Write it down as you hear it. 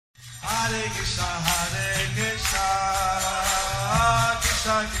Krishna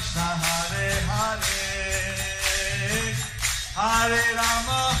Krishna Hare Hare Hare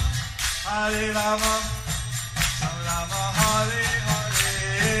Rama Rama Rama Hare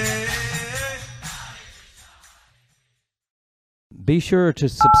Hare. Be sure to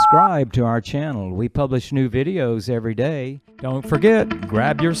subscribe to our channel. We publish new videos every day. Don't forget,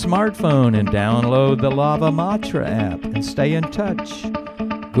 grab your smartphone and download the Lava Matra app and stay in touch.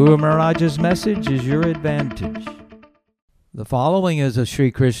 Guru Maharaj's message is your advantage. The following is a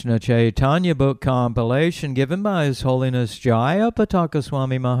Sri Krishna Chaitanya book compilation given by His Holiness Jaya Pataka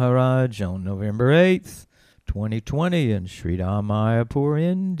Swami Maharaj on November 8th, 2020 in Sri Mayapur,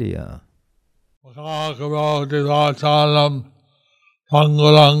 India.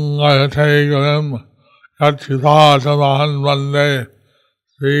 Pangulangayategaram Yachithatamahan Vande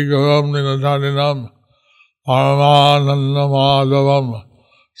Sri Gurum Ninadaninam Paramananda Madhavam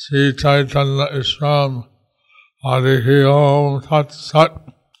Sri Chaitanya Isram Harihi Om Tat Sat.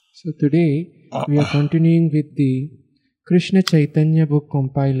 So today we are continuing with the Krishna Chaitanya book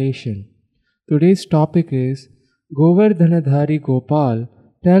compilation. Today's topic is Govardhana-dhārī Gopāla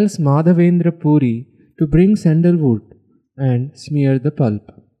tells Mādhavendra Purī to bring sandalwood and smear the pulp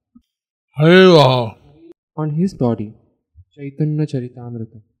on his body. Chaitanya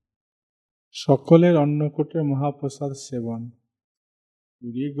Charitamrita. সকলের অন্নকূটে মহাপ্রসাদ সেবন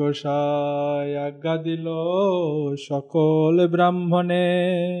পুরী গোসাই আজ্ঞা দিল সকল ব্রাহ্মণে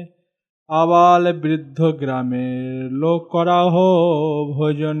আবাল বৃদ্ধ গ্রামের লোক করাহ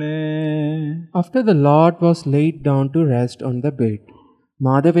ভোজনে. After the Lord was laid down to rest on the bed,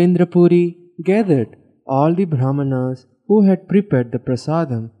 Mādhavendra Purī gathered all the brahmanas who had prepared the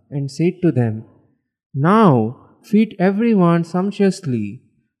prasadam and said to them, "Now feed everyone sumptuously,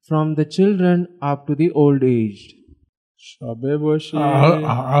 from the children up to the old aged." সবে বসে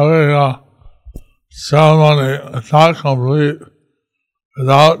ceremony is not complete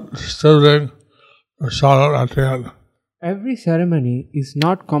without distributing prasadam at the end. Every ceremony is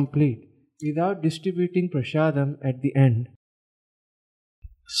not complete without distributing prasadam at the end.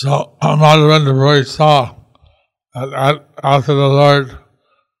 So Mādhavendra Purī saw that after the Lord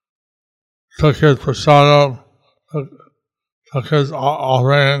took his prasadam, took his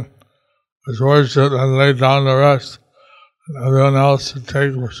offering, his worship, and laid down the rest, and everyone else to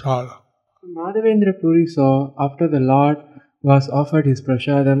take prasadam. Mādhavendra Purī saw after the Lord was offered his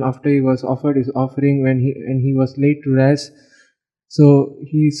prasadam, after he was offered his offering when he was laid to rest, so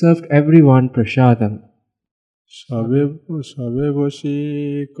he served everyone prasadam. সবে সবে বসি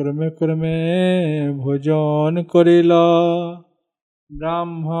ক্রমে ক্রমে ভোজন করিল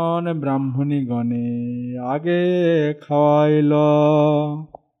ব্রাহ্মণ ব্রাহ্মণী গণে আগে খাওয়াইল.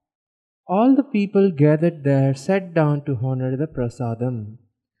 All the people gathered there sat down to honor the prasadam,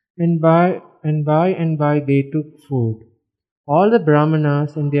 and by they took food. All the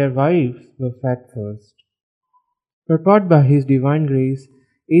brahmanas and their wives were fed first. Purport by His Divine Grace,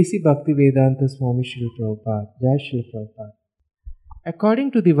 A.C. Bhaktivedanta Swami Srila Prabhupada. Jai Srila Prabhupada. According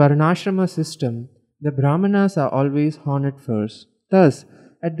to the Varnashrama system, the brahmanas are always honored first. Thus,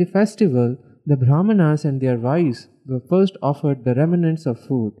 at the festival, the brahmanas and their wives were first offered the remnants of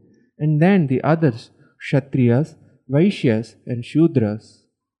food, and then the others, Kshatriyas, Vaishyas, and Shudras.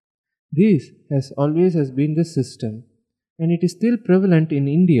 This has always been the system, and it is still prevalent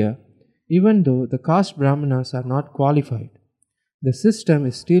in India, even though the caste brahmanas are not qualified. The system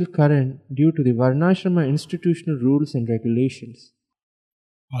is still current due to the Varnashrama institutional rules and regulations.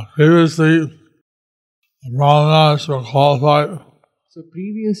 Previously, the brahmanas were qualified. So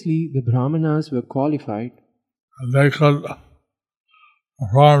previously, the brahmanas were qualified, And they could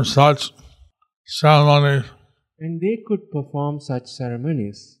perform such ceremonies. and they could perform such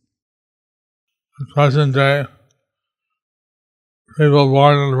ceremonies. In the present day, people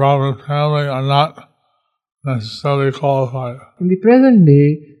born in the Brahmin family are not necessarily qualified. In the present day,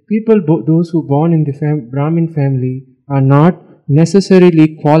 those who born in the Brahmin family are not necessarily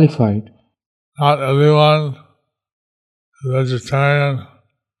qualified. Not everyone is vegetarian,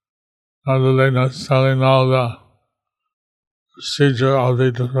 nor do they necessarily know the procedure of the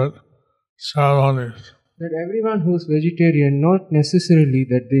different ceremonies. That everyone who is vegetarian, not necessarily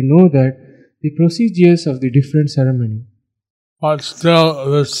that they know that the procedures of the different ceremony. But still,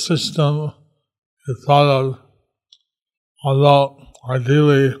 this system is followed, although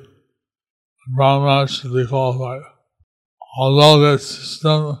ideally Brahmanas should be qualified. Although this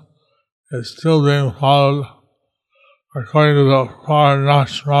system is still being followed according to the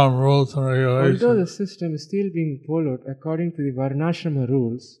Varnashrama rules and regulations. Although the system is still being followed according to the Varnashrama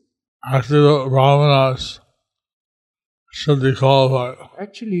rules, Actually, the Brahmanas should be qualified.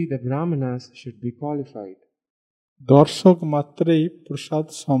 Actually, the Brahmanas should be qualified. দর্শক মাত্রেই প্রসাদ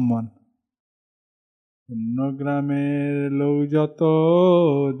সম্মান অন্য গ্রামের লোক যত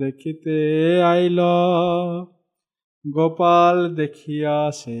দেখিতে আইল গোপাল দেখিয়া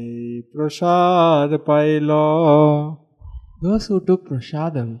সেই প্রসাদ পাইল Those who took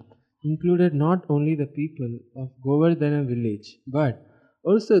prasadam included not only the people of Govardhana village, but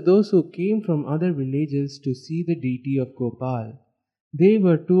also those who came from other villages to see the deity of Gopal. They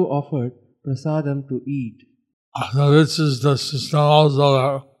were too offered prasadam to eat. So this is the system also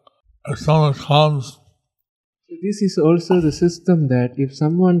that if someone comes, So this is also the system that if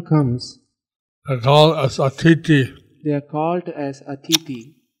someone comes, they're called as atiti, they are called as atiti,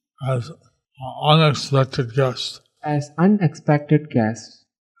 as unexpected guest. as unexpected guests.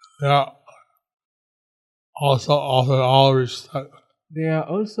 Yeah. Also offered all respect. They are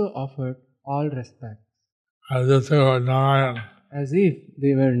also offered all respect, As if they were Narayan. as if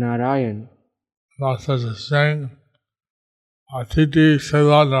they were Narayan. That's such a saying. Atiti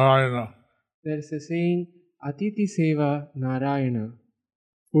Seva Narayana. There is a saying, Atiti Seva Narayana.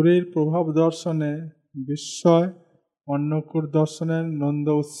 পুরীর প্রভাব দর্শনে বিস্ময় অন্নকূট দর্শনের নন্দ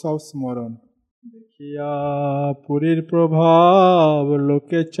উৎসব স্মরণ দেখিয়া পুরীর প্রভাব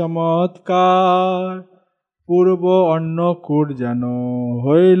লোকে চমৎকার পূর্ব অন্নকূট যেন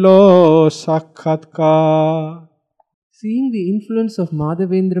হইল সাক্ষাৎকার Seeing the influence of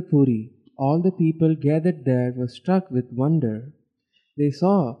Mādhavendra Purī, all the people gathered there were struck with wonder. They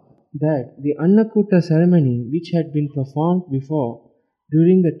saw that the Annakutta ceremony, which had been performed before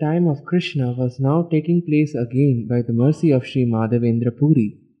during the time of Krishna, was now taking place again by the mercy of Sri Mādhavendra Purī.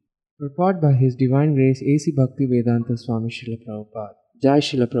 Purport by His Divine Grace A.C. Bhaktivedanta Swami Srila Prabhupada. Jai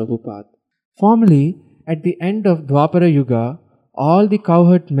Srila Prabhupada. Formerly, at the end of Dwapara Yuga, all the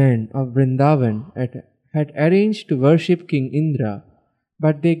cowherd men of Vrindavan had arranged to worship King Indra,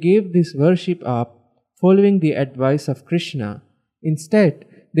 but they gave this worship up following the advice of Krishna. Instead,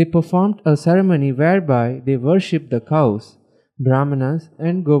 they performed a ceremony whereby they worshipped the cows, Brahmanas,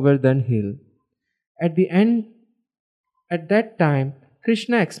 and Govardhan hill. At that time,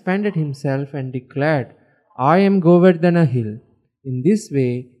 Krishna expanded himself and declared, I am Govardhana hill. In this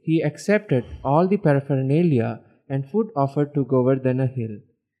way, he accepted all the paraphernalia and food offered to Govardhana hill.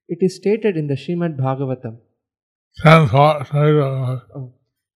 It is stated in the Srimad Bhagavatam.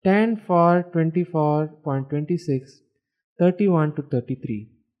 10:24.26, 31 to 33.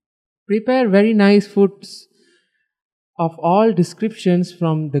 Prepare very nice foods of all descriptions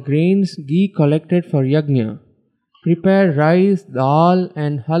from the grains ghee collected for yajna. Prepare rice, dal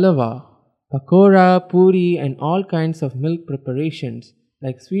and halava, pakora, puri and all kinds of milk preparations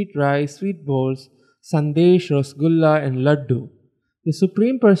like sweet rice, sweet bowls, sandesh, rasgulla and laddu. The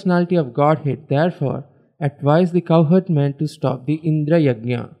Supreme Personality of Godhead therefore advised the cowherd men to stop the Indra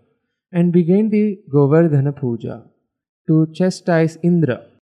Yajna and begin the Govardhana Puja to chastise Indra,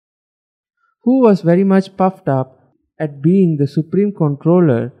 who was very much puffed up at being the supreme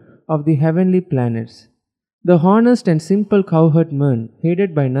controller of the heavenly planets. The honest and simple cowherd men,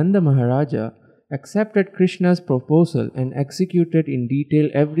 headed by Nanda Maharaja, accepted Krishna's proposal and executed in detail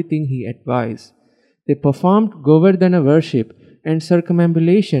everything he advised. They performed Govardhana worship and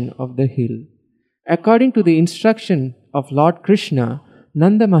circumambulation of the hill. According to the instruction of Lord Krishna,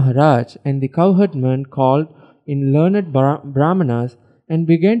 Nanda Maharaj and the cowherd men called in learned Brahmanas and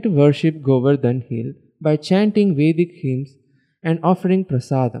began to worship Govardhan hill by chanting Vedic hymns and offering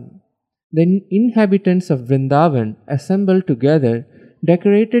prasadam. The inhabitants of Vrindavan assembled together,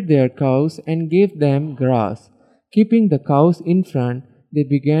 decorated their cows and gave them grass. Keeping the cows in front, they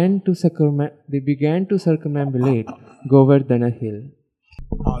began to circumambulate Govardhana hill.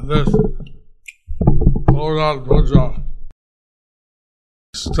 This Govardhana Puja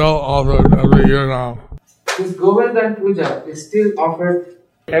is still offered every year now. This Govardhan Puja is still offered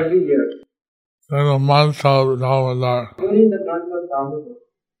every year In the month of Damodar. during the month of Damodar.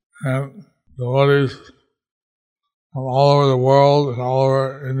 And devotees from all over the world and all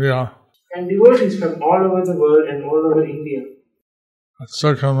over India And devotees from all over the world and all over India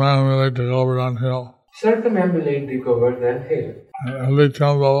circumambulate the Govardhan hill. circumambulate the Govardhan hill. And every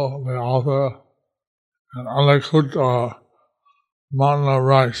temple they offer an Annakut mountain of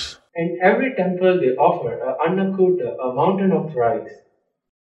rice. In every temple they offer a Annakutta, a mountain of rice,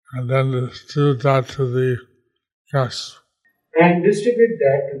 And then distribute that to the guests. and distribute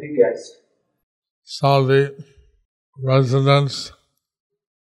that to the guests. So the residents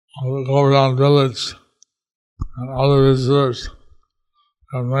of the Govardhan village and other visitors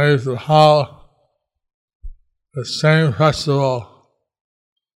are amazed at how the same festival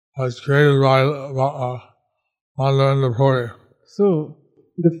was created Mādhavendra Purī. So,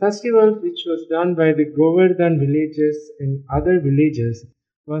 the festival which was done by the Govardhan villages and other villages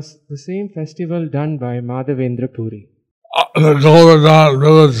was the same festival done by Mādhavendra Purī. The Govardhan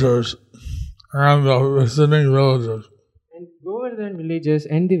villagers and the visiting villagers And Govardhan villages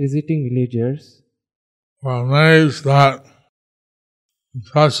and the visiting villagers were amazed that the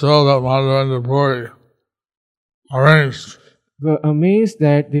festival that Mādhavendra Purī arranged were amazed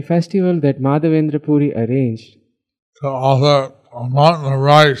that the festival that Mādhavendra Purī arranged to offer a mountain of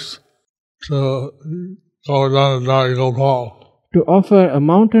rice to Govardhana-dhārī Gopāla to offer a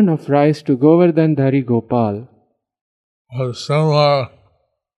mountain of rice to Govardhana-dhārī Gopāla was similar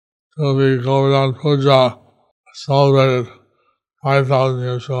to the Govardhan Puja celebrated 5,000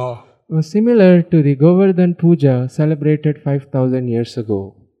 years ago. was similar to the Govardhan Puja celebrated 5,000 years ago.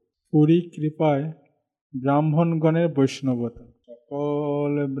 Puri কৃপায় ব্রাহ্মণগণের বৈষ্ণবতা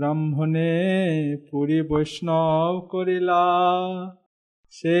সকল ব্রাহ্মণে পুরী বৈষ্ণব করিলা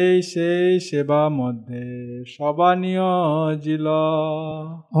সেই সেবা মধ্যে সবা নিয়োজিল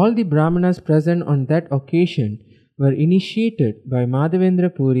All the Brahmanas present on that occasion were initiated by Mādhavendra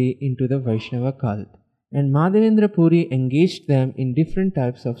Purī into the Vaishnava cult, and Mādhavendra Purī engaged them in different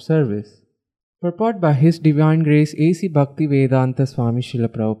types of service. Purport by His Divine Grace A.C. Bhaktivedanta Swami Srila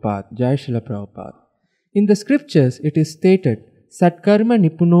Prabhupada, Jai Srila Prabhupada. In the scriptures it is stated, Satkarma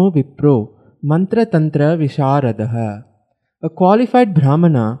Nipuno Vipro Mantra Tantra Visharadaha. A qualified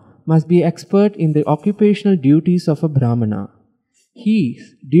Brahmana must be expert in the occupational duties of a Brahmana. His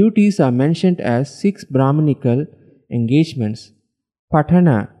duties are mentioned as 6 Brahmanical engagements.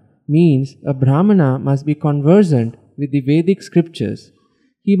 Patana means a Brahmana must be conversant with the Vedic scriptures.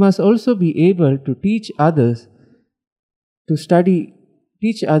 He must also be able to teach others to study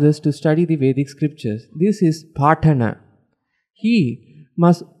the Vedic scriptures. This is Patana. He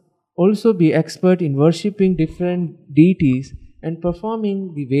must also be expert in worshipping different deities and performing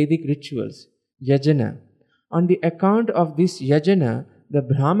the Vedic rituals, yajna. On the account of this yajna, the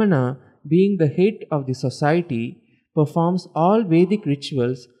Brahmana, being the head of the society, performs all Vedic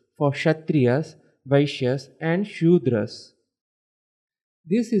rituals for Kshatriyas, Vaishyas and Shudras.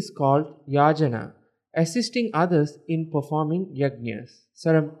 This is called yajana, assisting others in performing yajnas,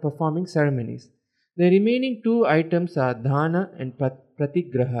 performing ceremonies. The remaining 2 items are dhana and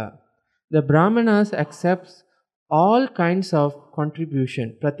pratigraha. The Brahmanas accepts all kinds of contribution,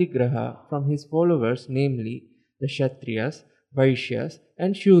 pratigraha, from his followers, namely the Kshatriyas, Vaishyas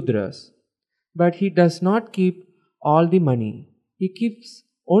and Shudras. But he does not keep all the money. He keeps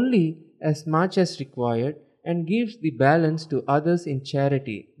only as much as required and gives the balance to others in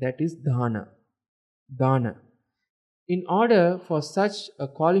charity, that is dhana. In order for such a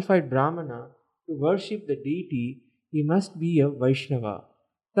qualified Brahmana to worship the deity, he must be a Vaishnava.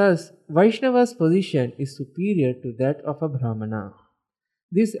 Thus, Vaishnava's position is superior to that of a Brahmana.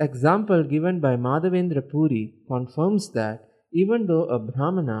 This example given by Mādhavendra Purī confirms that even though a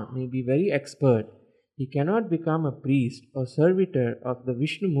Brahmana may be very expert, he cannot become a priest or servitor of the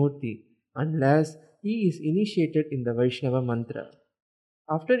Vishnu Murti unless he is initiated in the Vaishnava mantra.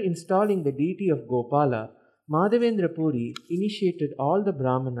 After installing the deity of Gopala, Mādhavendra Purī initiated all the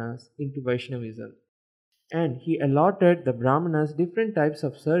Brahmanas into Vaishnavism, and he allotted the Brahmanas different types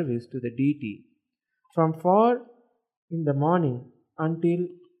of service to the deity, from 4 in the morning until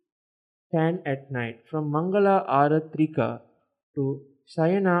 10 at night, from Mangala Aratrika to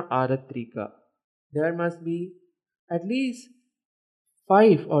Sayana Aratrika. There must be at least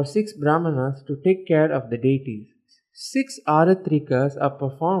 5 or 6 Brahmanas to take care of the deities. 6 Aratrikas are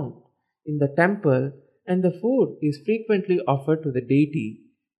performed in the temple, and the food is frequently offered to the deity,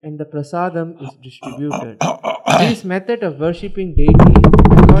 and the prasadam is distributed. This method of worshipping deity,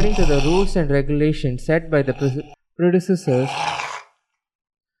 according to the rules and regulations set by the predecessors,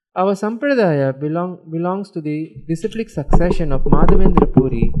 our sampradaya belongs to the disciplic succession of Mādhavendra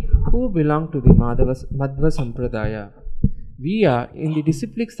Purī, who belong to the Madhva Sampradaya. We are in the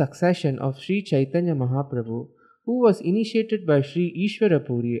disciplic succession of Sri Chaitanya Mahaprabhu, who was initiated by Sri Ishvara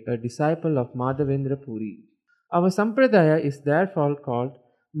Puri, a disciple of Mādhavendra Purī. Our sampradaya is therefore called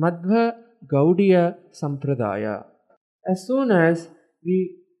Madhva Gaudiya Sampradaya. As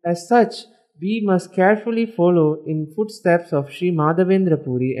such, we must carefully follow in footsteps of Sri Mādhavendra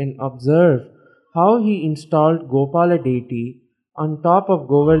Purī and observe how he installed Gopala deity on top of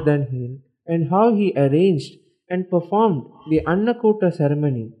Govardhan hill and how he arranged and performed the Annakota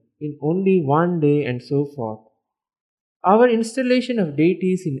ceremony in only one day and so forth. Our installation of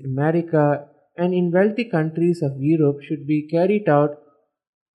deities in America and in wealthy countries of Europe should be carried out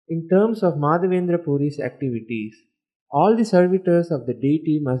in terms of Mādhavendra Puri's activities. All the servitors of the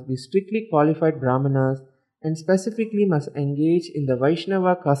deity must be strictly qualified Brahmanas and specifically must engage in the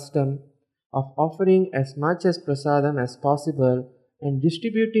Vaishnava custom of offering as much as prasadam as possible and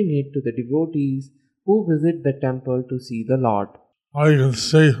distributing it to the devotees who visit the temple to see the Lord. You can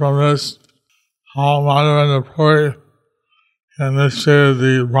see from this how Mādhavendra Purī initiated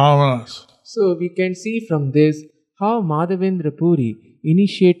the Brahmanas. So we can see from this how Mādhavendra Purī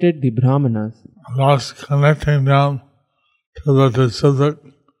initiated the Brahmanas, thus connecting them to the disciplic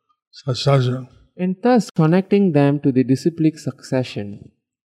succession. and thus connecting them to the disciplic succession.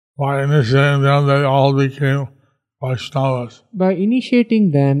 By initiating them, they all became Vaishnavas. By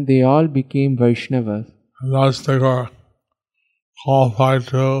initiating them, they all became Vaishnavas, And thus they were qualified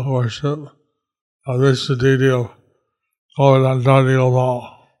to worship this deity of Govardhana-dhārī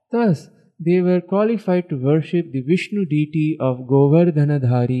Gopāla. thus they were qualified to worship the Vishnu deity of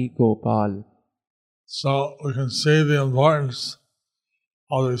Govardhana-dhārī Gopāla. So we can see the importance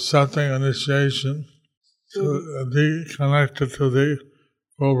of accepting initiation to be connected to the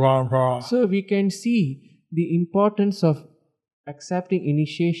Guru Parampara. So we can see the importance of accepting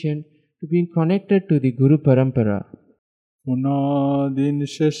initiation to being connected to the Guru Parampara. দিন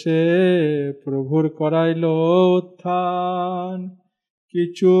শেষে প্রভুর করাইলো উত্থান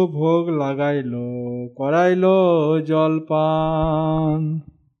কিছু ভোগ লাগাইলো করাইলো জলপান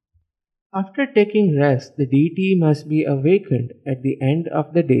After taking rest, the deity must be awakened at the end of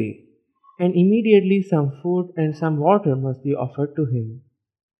the day, and immediately some food and some water must be offered to him.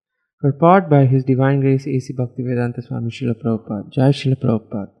 Purport by His Divine Grace A.C. Bhaktivedanta Swami Srila Prabhupada. Jai Srila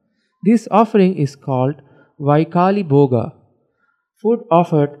Prabhupada. This offering is called Vaikali Bhoga, food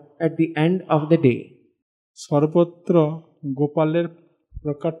offered at the end of the day. সর্বত্র গোপালের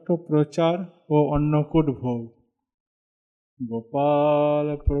প্রকাট্য প্রচার ও অন্নকূট ভোগ গোপাল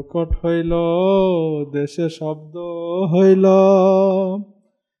প্রকট হইল দেশে শব্দ হইল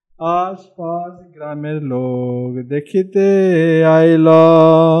আশপাশ গ্রামের লোক দেখিতে আইল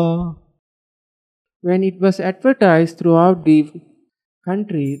When it was advertised throughout the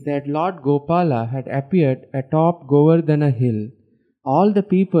country that Lord Gopala had appeared atop Govardhana hill, all the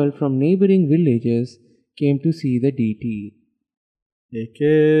people from neighboring villages came to see the deity. এক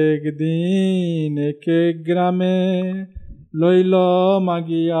এক দিন এক এক গ্রামে লইল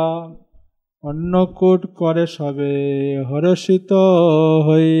মাগিয়া অন্নকূট করে সবে হর্ষিত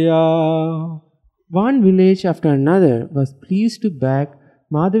হইয়া One village after another was pleased to beg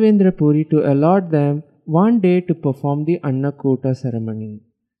Mādhavendra Purī to allot them one day to perform the Annakuta ceremony.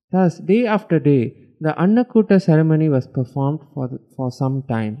 Thus, day after day, the Annakuta ceremony was performed for some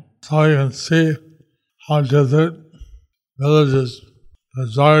time. So you can see how different villages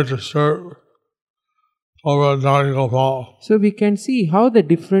desire to serve Govardhana-dhārī Gopāla. So we can see how the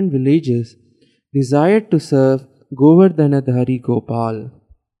different villages desired to serve Govardhana-dhārī Gopāla.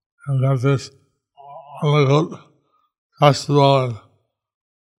 And that this Sandalwood festival and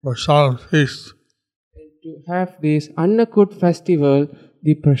Prasadam feast To have this Annakut festival,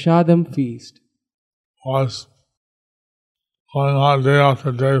 the Prasadam feast, was going on day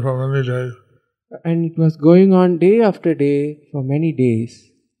after day for many days. and it was going on day after day for many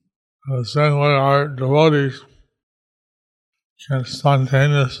days. The same way our devotees can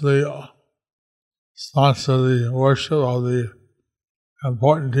spontaneously sponsor the worship of the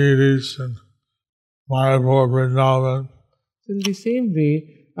important deities in Mayapur, Vrindavan. In the same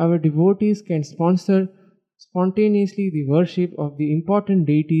way, our devotees can sponsor spontaneously the worship of the important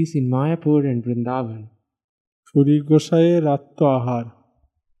deities in Mayapur and Vrindavan. Puri গোসাইয়ের রাত্র আহার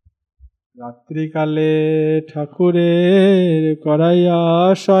রাত্রিকালে ঠাকুরের করাইয়া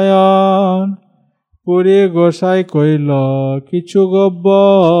শয়ন পুরী গোসাই কইল কিছু গব্য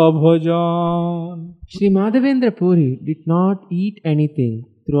ভোজন Sri Mādhavendra Purī did not eat anything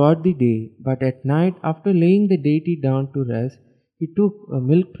throughout the day, but at night, after laying the deity down to rest, he took a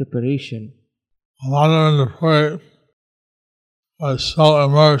milk preparation. Mādhavendra Purī was so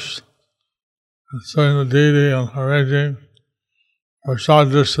immersed in serving the deity and arranging prasad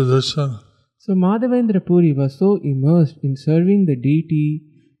distribution So Mādhavendra Purī was so immersed in serving the deity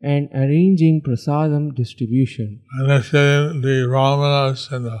and arranging prasadam distribution, initiating the Brahmanas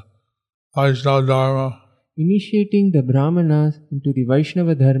and the Vaishnava Dharma, initiating the Brahmanas into the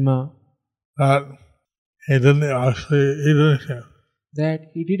Vaishnava Dharma, that he didn't actually eat anything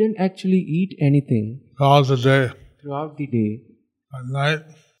that he didn't actually eat anything throughout the day. throughout the day. At night,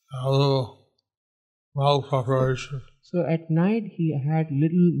 a little milk preparation. So at night he had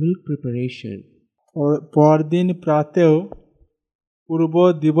little milk preparation. পরদিন প্রাতেও পূর্ব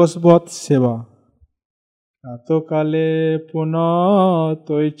দিবসবৎ সেবা প্রাতকালে পুনঃ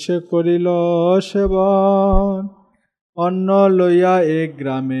তৈচ্ছে করিল সেবন অন্ন লইয়া এক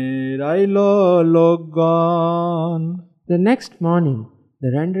গ্রামের আইল লোকগণ। The next morning,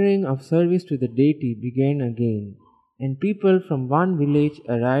 the rendering of service to the deity began again, and people from one village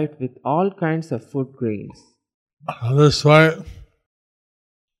arrived with all kinds of food grains. This way,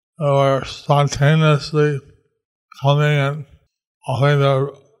 they were spontaneously coming and offering their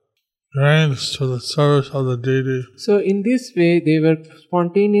grains to the service of the deity. So, in this way, they were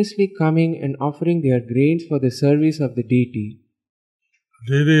spontaneously coming and offering their grains for the service of the deity. The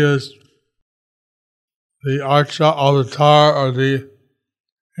deity is the Archa avatar, or the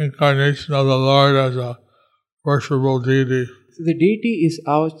incarnation of the Lord as a worshipable deity. So, the deity is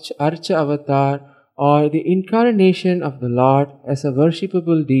Archa avatar, or the incarnation of the Lord as a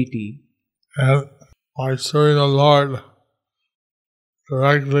worshipable deity. And by serving the Lord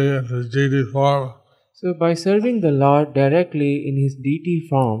directly in his deity form, So, by serving the Lord directly in his deity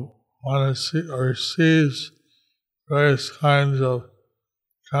form, one receives various kinds of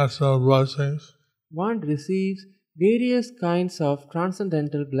transcendental blessings. one receives various kinds of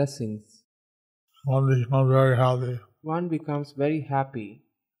transcendental blessings. One becomes very happy. One becomes very happy.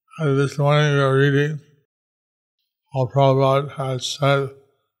 This morning we are reading how Prabhupada has said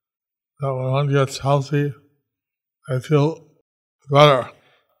that when one gets healthy, they feel better.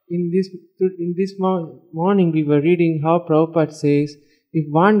 In this morning we were reading how Prabhupada says, if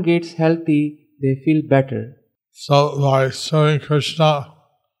one gets healthy, they feel better. So by serving Krishna,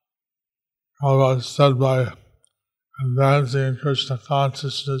 Prabhupada said, by advancing in Krishna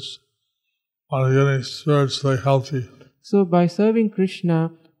consciousness, one is getting spiritually healthy. So by serving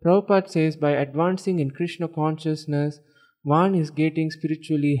Krishna, Prabhupada says, by advancing in Krishna consciousness, one is getting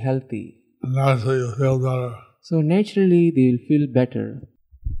spiritually healthy. And naturally you feel better. So naturally they will feel better.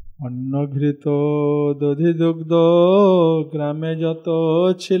 অন্নঘৃত দধি দুগ্ধ গ্রামে যত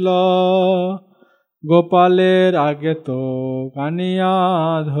ছিল গোপালের আগে তো কানিয়া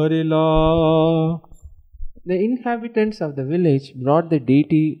ধরিল। The inhabitants of the village brought the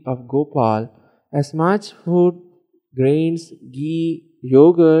deity of Gopal as much food, grains, ghee,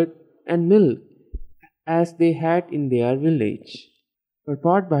 yogurt, and milk as they had in their village.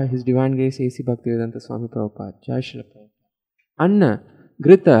 Purport by His Divine Grace A.C. Bhaktivedanta Swami Prabhupada. Jai Shri Prabhupada. Anna,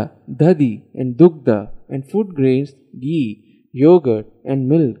 Grita, Dadi, and Dugdha, and food grains, ghee, yogurt, and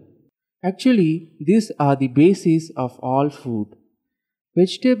milk. Actually, these are the basis of all food.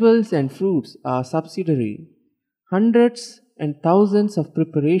 Vegetables and fruits are subsidiary. Hundreds and thousands of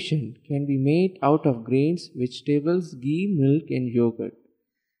preparation can be made out of grains, vegetables, ghee, milk, and yogurt.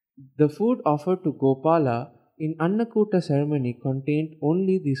 The food offered to Gopala in Annakuta ceremony contained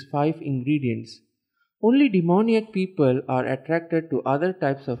only these 5 ingredients. Only demoniac people are attracted to other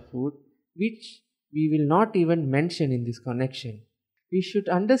types of food, which we will not even mention in this connection. We should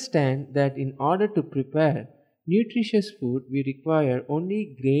understand that in order to prepare nutritious food, we require only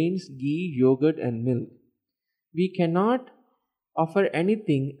grains, ghee, yogurt, and milk. We cannot offer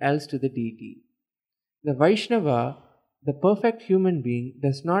anything else to the deity. The Vaishnava, the perfect human being,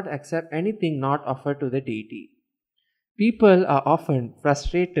 does not accept anything not offered to the deity. People are often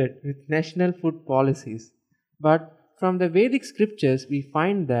frustrated with national food policies, but from the Vedic scriptures we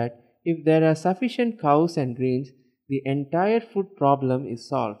find that if there are sufficient cows and grains, the entire food problem is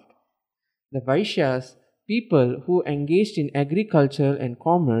solved. The Vaishyas, people who engaged in agriculture and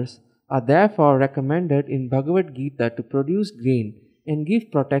commerce, are therefore recommended in Bhagavad Gita to produce grain and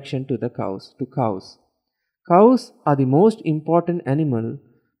give protection to cows. Cows are the most important animal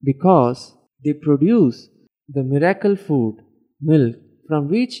because they produce the miracle food, milk, from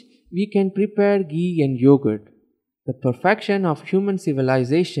which we can prepare ghee and yogurt. The perfection of human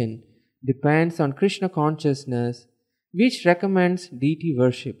civilization depends on Krishna consciousness, which recommends deity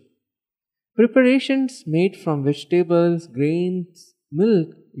worship. Preparations made from vegetables, grains, milk,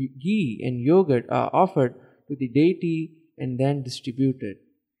 ghee, and yogurt are offered to the deity and then distributed.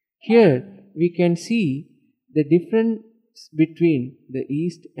 Here we can see the difference between the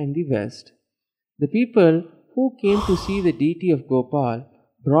East and the West. The people who came to see the deity of Gopal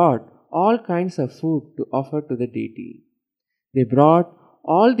brought all kinds of food to offer to the deity. They brought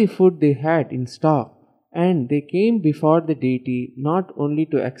all the food they had in stock, and they came before the deity not only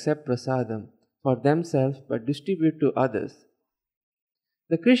to accept prasadam for themselves but distribute to others.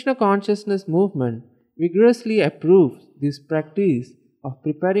 The Krishna consciousness movement vigorously approves this practice of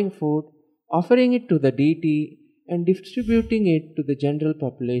preparing food, offering it to the deity, and distributing it to the general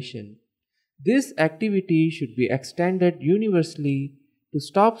population. This activity should be extended universally to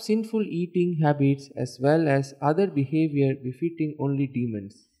stop sinful eating habits as well as other behavior befitting only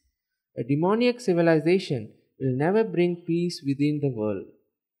demons. A demoniac civilization will never bring peace within the world.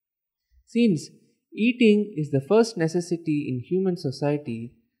 Since Eating is the first necessity in human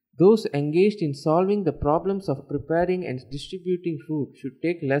society. Those engaged in solving the problems of preparing and distributing food should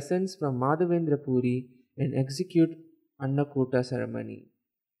take lessons from Mādhavendra Purī and execute Annakota ceremony.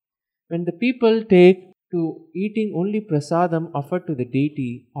 When the people take to eating only prasadam offered to the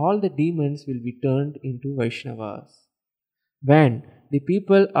deity, all the demons will be turned into Vaishnavas. When the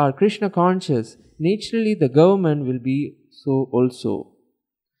people are Krishna conscious, naturally the government will be so also.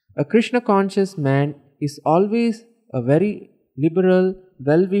 A Krishna conscious man is always a very liberal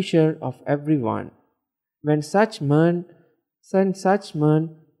well-wisher of everyone. When such men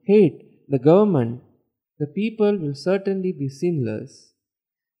hate the government, the people will certainly be sinless.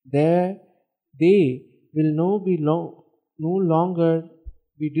 There they will no longer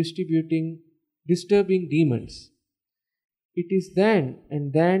be disturbing demons. It is then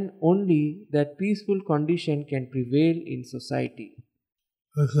and then only that peaceful condition can prevail in society.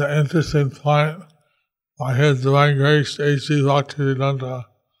 This is an interesting point by His Divine Grace A.C. Bhaktivedanta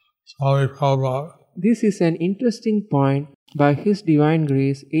Swami Prabhupada. This is an interesting point by His Divine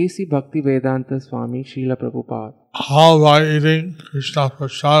Grace A.C. Bhaktivedanta Swami Srila Prabhupada. How by eating Krishna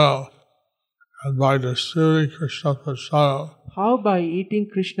Prasada and by distributing Krishna Prasada. How by eating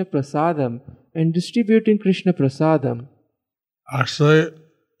Krishna Prasadam and distributing Krishna Prasadam. Actually,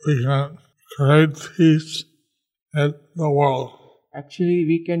 we can create peace in the world. Actually,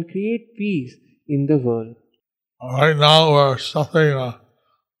 we can create peace in the world. Right now, we're suffering a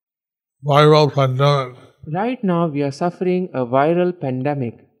viral pandemic. Right now, we are suffering a viral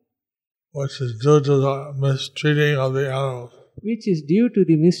pandemic, which is due to the mistreating of the animals. Which is due to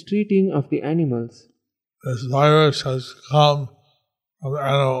the mistreating of the animals. This virus has come from the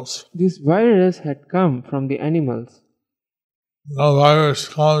animals. This virus had come from the animals. No virus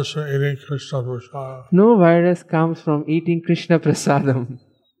comes from eating Krishna Prasadam. No virus comes from eating Krishna Prasadam.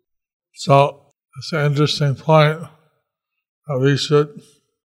 So, it's an interesting point that we should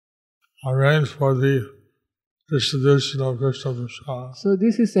arrange for the distribution of Krishna Prasadam. So,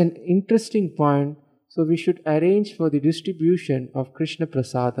 this is an interesting point. So, we should arrange for the distribution of Krishna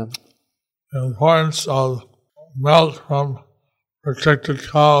Prasadam. The importance of milk from protected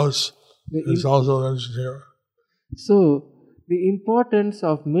cows is also mentioned here. So, the importance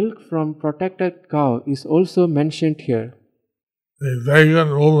of milk from protected cow is also mentioned here. The vegan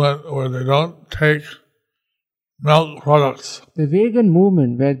movement where they don't take milk products. The vegan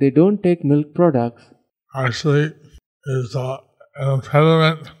movement where they don't take milk products actually is an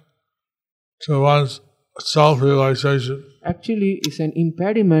impediment to one's self-realization. Actually is an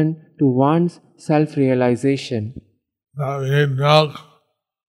impediment to one's self-realization. Now we need milk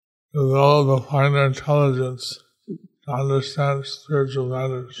to develop a finer intelligence to understand spiritual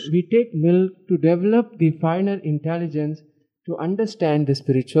matters. We take milk to develop the finer intelligence to understand the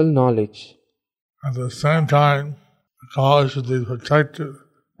spiritual knowledge. At the same time, the cow should be protected.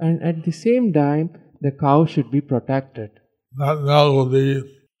 And at the same time, the cow should be protected. That milk will be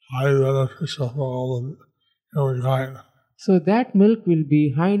highly beneficial for all of humankind. So that milk will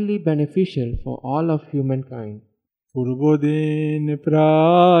be highly beneficial for all of humankind. পূর্বদিন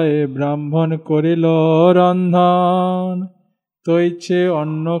প্রায় ব্রাহ্মণ করিল রন্ধন তৈছে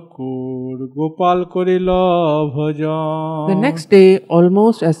অন্নকূট গোপাল করিল ভোজন. The next day,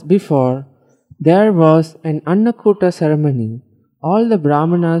 almost as before, there was an Annakota ceremony. All the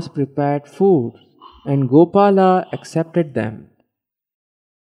Brahmanas prepared food and Gopala accepted them.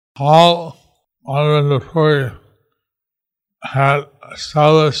 How Mādhavendra Purī had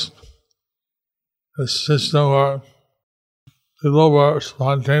established a system where people were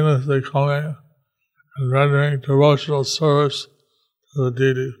spontaneously coming and rendering devotional service to the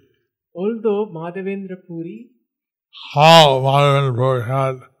deity. Although Mādhavendra Purī, how Mādhavendra Purī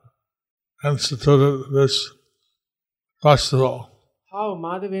had instituted this festival. How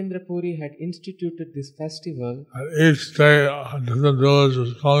Mādhavendra Purī had instituted this festival. And each day a different village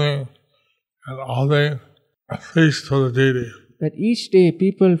was coming and offering a feast to the deity. That each day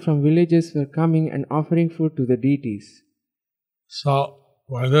people from villages were coming and offering food to the deities. So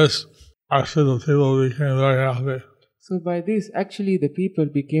by this, actually the people became very happy. So by this, actually the people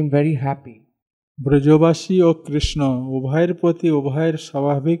became very happy. ব্রজবাসী ও কৃষ্ণ উভয়ের প্রতি উভয়ের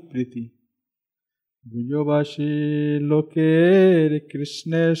স্বাভাবিক প্রীতি. ব্রজবাসী লোকের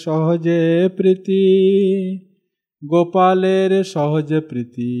কৃষ্ণের সহজে প্রীতি গোপালের সহজে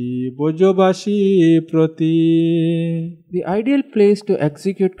প্রীতি ব্রজবাসী প্রতি. The ideal place to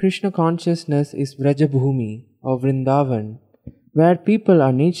execute Krishna consciousness is Vrajabhumi or Vrindavan, where people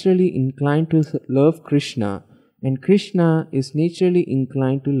are naturally inclined to love Krishna and Krishna is naturally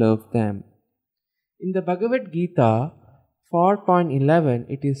inclined to love them. In the Bhagavad Gita 4.11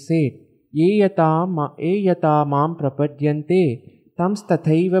 it is said, ye yata mam prapadyante tams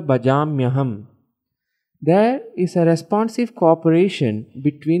tathaiva bhajamyaham. There is a responsive cooperation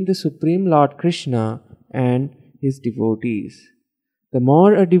between the Supreme Lord Krishna and his devotees. The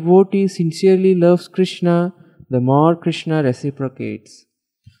more a devotee sincerely loves Krishna, the more Krishna reciprocates.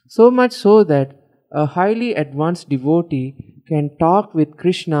 So much so that a highly advanced devotee can talk with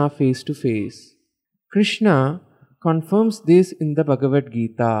Krishna face to face. Krishna confirms this in the Bhagavad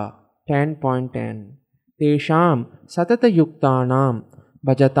Gita 10.10. Tesham satata yuktanam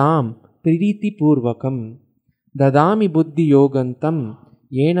bhajatam pririti purvakam dadami buddhi yogantam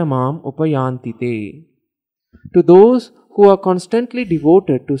yenamam upayantite. To those who are constantly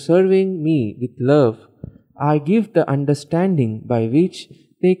devoted to serving me with love, I give the understanding by which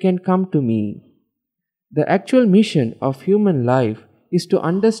they can come to me. The actual mission of human life is to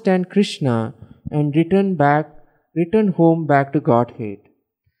understand Krishna and return home back to Godhead.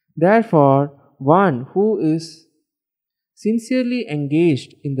 Therefore, one who is sincerely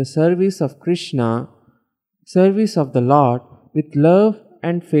engaged in the service of Krishna, service of the Lord, with love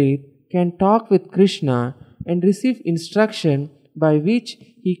and faith, can talk with Krishna and receive instruction by which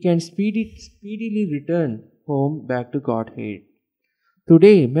he can speedily return home back to Godhead.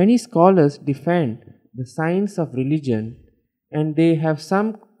 Today, many scholars defend the science of religion, and they have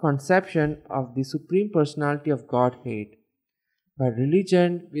some conception of the Supreme Personality of Godhead. But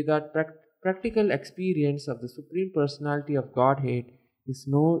religion without practical experience of the Supreme Personality of Godhead is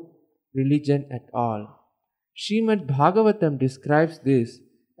no religion at all. Srimad Bhagavatam describes this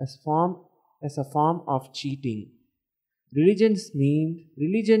as a form of cheating.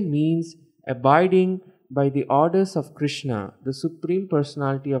 Religion means abiding by the orders of Krishna, the Supreme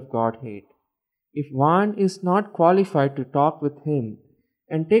Personality of Godhead. If one is not qualified to talk with him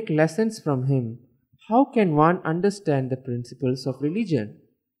and take lessons from him, how can one understand the principles of religion?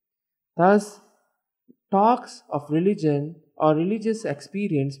 Thus, talks of religion or religious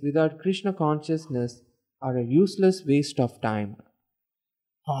experience without Krishna consciousness are a useless waste of time.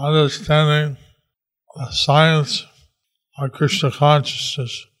 Understanding the science of Krishna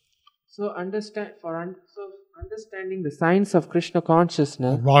consciousness. So, understanding the science of Krishna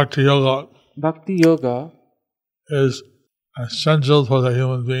consciousness, Bhakti Yoga is essential for the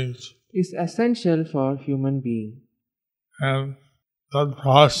human beings. Is essential for human being. And that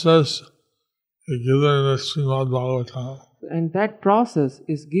process is given in the Srimad Bhagavatam. And that process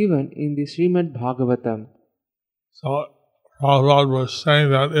is given in the Srimad Bhagavatam. So Prabhupada was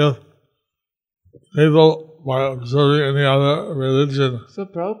saying that if people by observing any other religion, so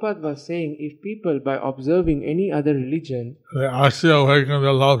Prabhupada was saying if people by observing any other religion, they actually awaken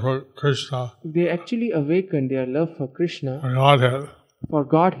their love for Krishna, they actually awaken their love for Krishna, for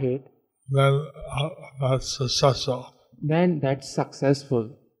Godhead, then that's successful. Then that's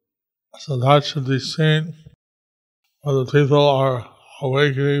successful. So that should be seen whether people are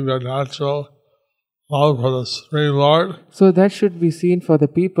awakening their natural love for the Supreme Lord. So that should be seen for the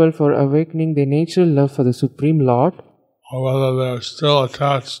people for awakening their natural love for the Supreme Lord. Or whether they are still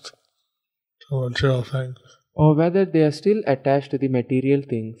attached to material things. Or whether they are still attached to the material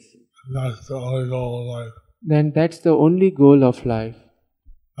things. That's the only goal of life. Then that's the only goal of life.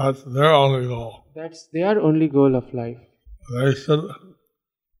 That's their only goal. That's their only goal of life. They should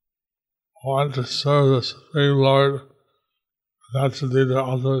want to serve the Supreme Lord. That should be their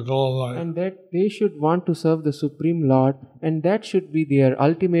ultimate goal in life. And that they should want to serve the Supreme Lord, and that should be their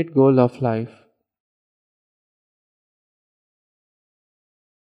ultimate goal of life.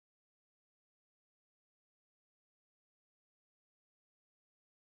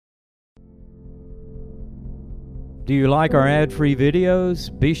 Do you like our ad-free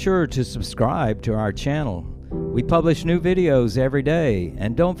videos? Be sure to subscribe to our channel. We publish new videos every day,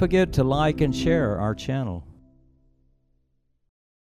 and don't forget to like and share our channel.